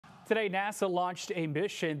Today, NASA launched a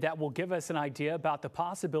mission that will give us an idea about the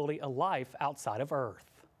possibility of life outside of Earth.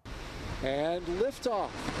 And liftoff.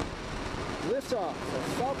 Liftoff of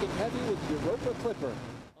Falcon Heavy with Europa Clipper.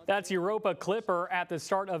 That's Europa Clipper at the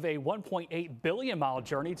start of a 1.8 billion mile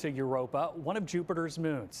journey to Europa, one of Jupiter's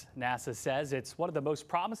moons. NASA says it's one of the most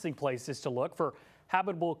promising places to look for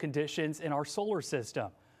habitable conditions in our solar system.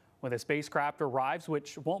 When the spacecraft arrives,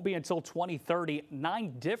 which won't be until 2030,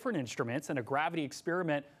 9 different instruments and a gravity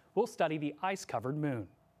experiment will study the ice-covered moon.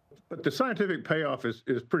 But the scientific payoff is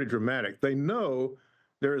pretty dramatic. They know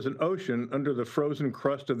there is an ocean under the frozen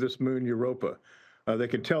crust of this moon, Europa. They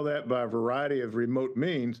can tell that by a variety of remote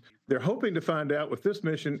means. They're hoping to find out with this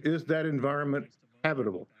mission, is that environment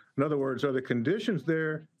habitable? In other words, are the conditions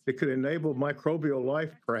there that could enable microbial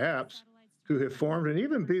life, perhaps, to have formed and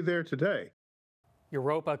even be there today?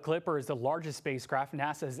 Europa Clipper is the largest spacecraft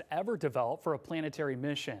NASA has ever developed for a planetary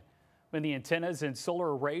mission. When the antennas and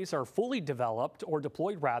solar arrays are fully developed, or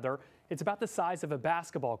deployed rather, it's about the size of a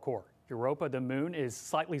basketball court. Europa, the moon, is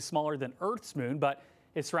slightly smaller than Earth's moon, but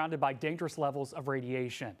is surrounded by dangerous levels of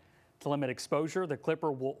radiation. To limit exposure, the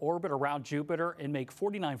Clipper will orbit around Jupiter and make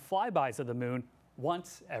 49 flybys of the moon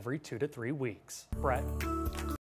once every 2 to 3 weeks. Brett?